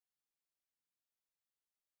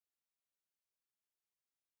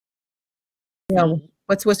Yeah.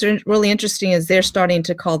 What's really interesting is they're starting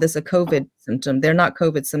to call this a COVID symptom. They're not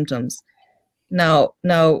COVID symptoms. Now,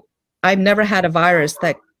 I've never had a virus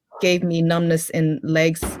that gave me numbness in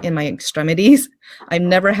legs, in my extremities. I've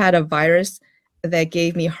never had a virus that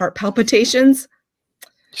gave me heart palpitations.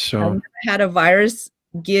 Sure. I've never had a virus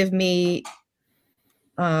give me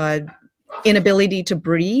inability to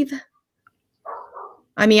breathe.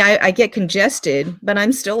 I mean, I get congested, but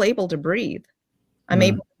I'm still able to breathe. I'm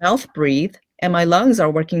able to mouth breathe, and my lungs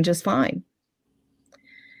are working just fine.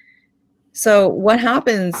 So what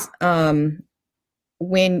happens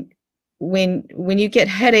when you get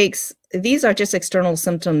headaches? These are just external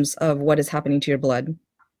symptoms of what is happening to your blood.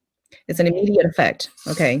 It's an immediate effect.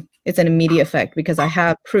 Okay, it's an immediate effect because I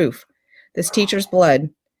have proof. This teacher's blood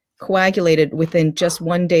coagulated within just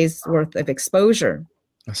 1 day's worth of exposure.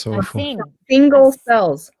 That's awful.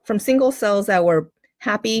 From single cells that were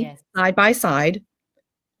happy side by side,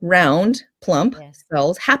 round, plump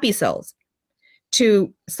cells, happy cells,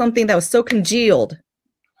 to something that was so congealed,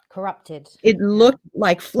 corrupted. It looked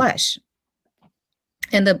like flesh.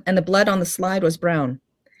 And the blood on the slide was brown.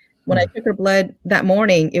 When I took her blood that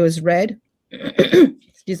morning, it was red,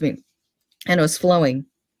 excuse me, and it was flowing.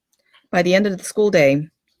 By the end of the school day,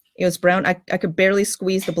 it was brown. I could barely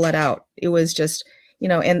squeeze the blood out. It was just, you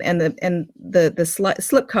know, and the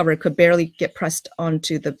slip cover could barely get pressed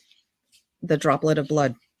onto the droplet of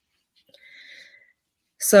blood.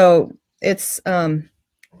 So it's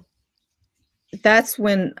that's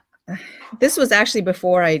when, this was actually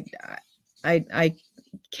before I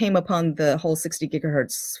came upon the whole 60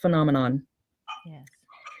 gigahertz phenomenon. Yes.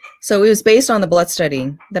 So it was based on the blood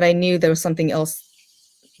study that I knew there was something else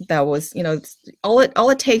that was, you know, all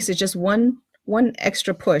it takes is just one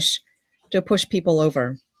extra push to push people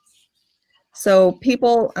over. So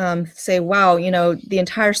people say, wow, you know, the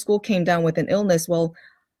entire school came down with an illness. Well,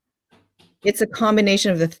 it's a combination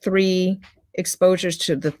of the 3 exposures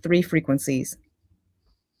to the 3 frequencies.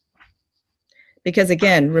 Because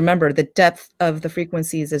again, remember, the depth of the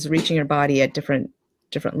frequencies is reaching your body at different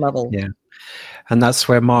levels. Yeah. And that's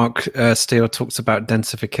where Mark Steele talks about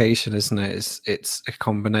densification, isn't it? It's a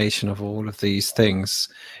combination of all of these things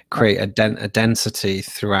create a density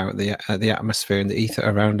throughout the atmosphere and the ether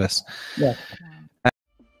around us. Yeah.